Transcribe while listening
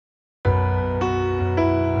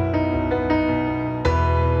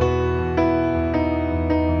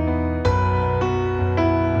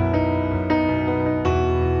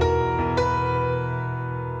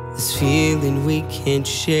can't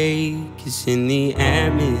shake is in the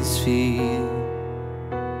atmosphere,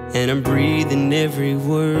 and I'm breathing every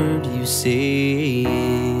word you say.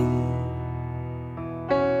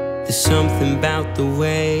 There's something about the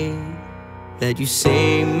way that you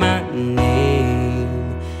say my name,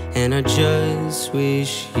 and I just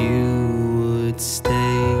wish you would stay.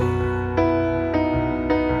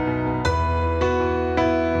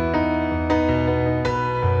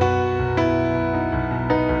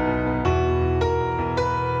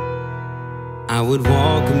 I would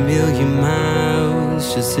walk a million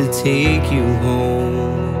miles just to take you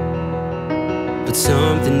home, but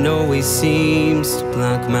something always seems to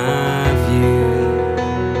block my view.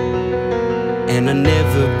 And I've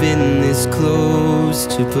never been this close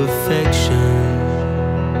to perfection,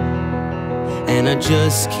 and I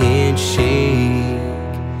just can't shake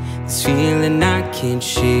this feeling I can't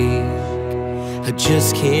shake. I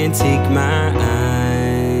just can't take my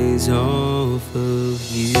eyes off of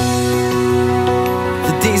you.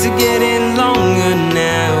 The days are getting longer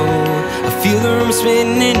now, I feel the room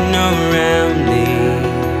spinning around me,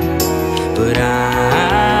 but I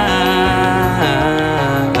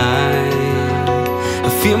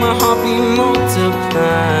feel my heartbeat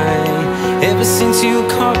multiply ever since you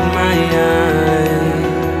caught my eye.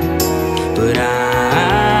 But I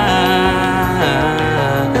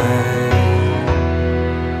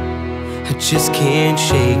just can't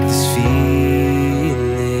shake this feeling.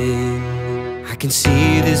 I can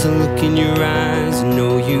see there's a look in your eyes, I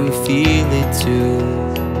know you feel it too.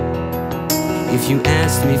 If you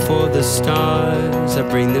asked me for the stars, I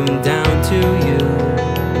bring them down to you.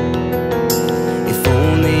 If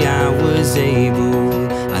only I was able,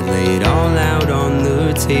 I'd lay it all out on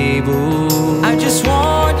the table. I just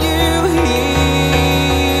want you here.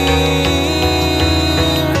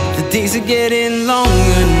 The days are getting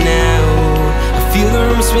longer now, I feel the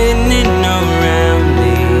room spinning around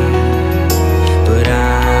me, but I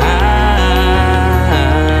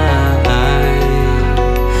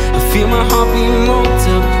feel my heartbeat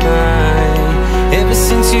multiply ever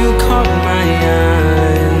since you caught my eye.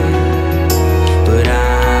 But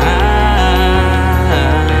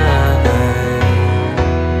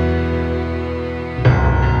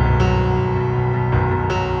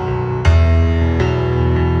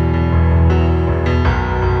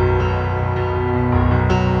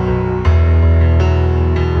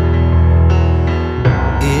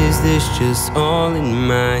is this just all in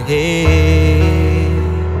my head?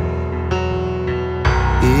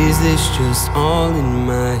 Is this just all in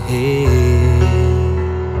my head?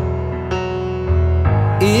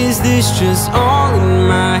 Is this just all in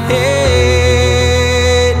my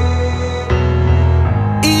head?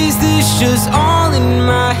 Is this just all in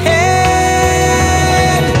my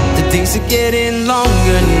head? The days are getting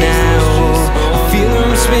longer now, I feel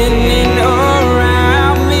them spinning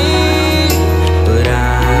around me, but I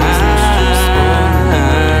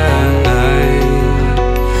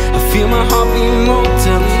feel my heartbeat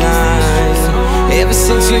multiply ever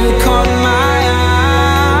since you caught my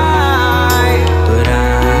eye. But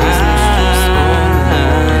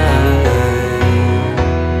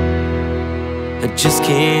I just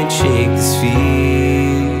can't shake this feeling.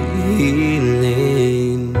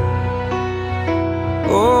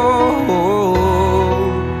 Oh,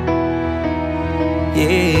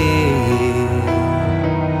 yeah,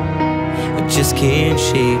 I just can't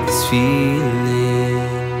shake this feeling.